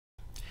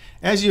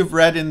As you've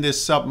read in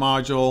this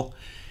submodule,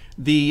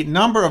 the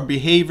number of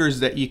behaviors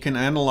that you can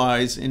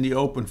analyze in the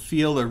open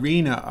field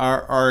arena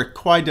are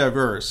quite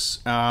diverse.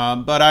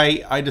 But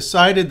I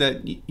decided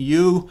that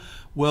you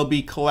will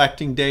be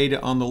collecting data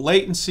on the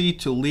latency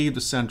to leave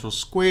the central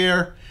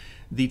square,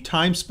 the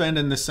time spent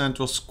in the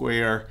central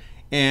square,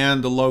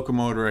 and the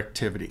locomotor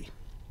activity.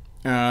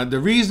 The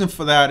reason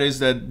for that is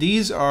that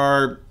these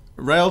are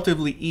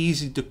relatively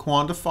easy to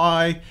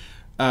quantify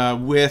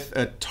with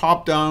a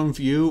top-down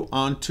view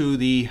onto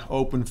the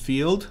open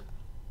field.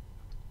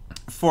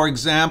 For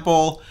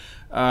example,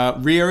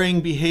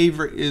 rearing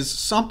behavior is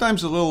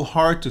sometimes a little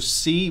hard to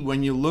see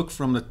when you look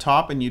from the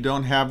top and you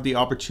don't have the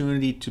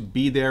opportunity to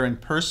be there in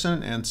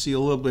person and see a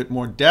little bit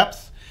more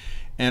depth,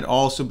 and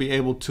also be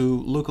able to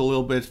look a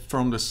little bit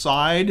from the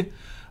side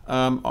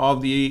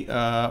of the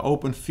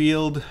open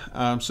field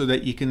so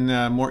that you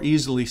can more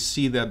easily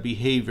see that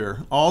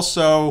behavior.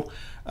 Also,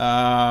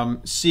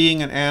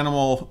 seeing an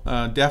animal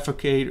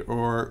defecate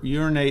or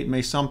urinate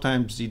may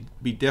sometimes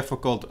be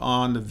difficult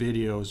on the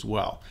video as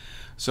well.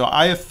 So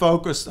I have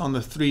focused on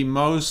the three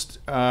most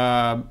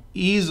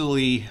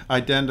easily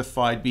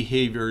identified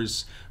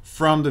behaviors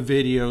from the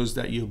videos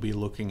that you'll be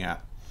looking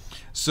at.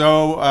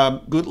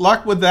 So good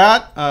luck with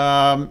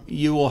that.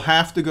 You will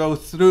have to go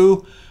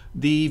through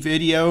the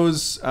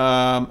videos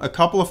a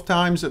couple of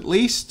times at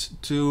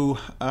least to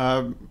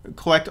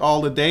collect all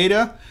the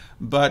data.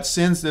 But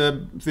since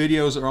the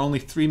videos are only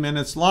 3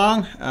 minutes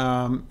long,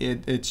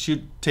 it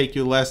should take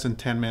you less than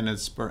 10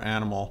 minutes per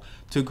animal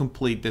to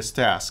complete this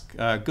task.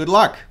 Good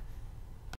luck.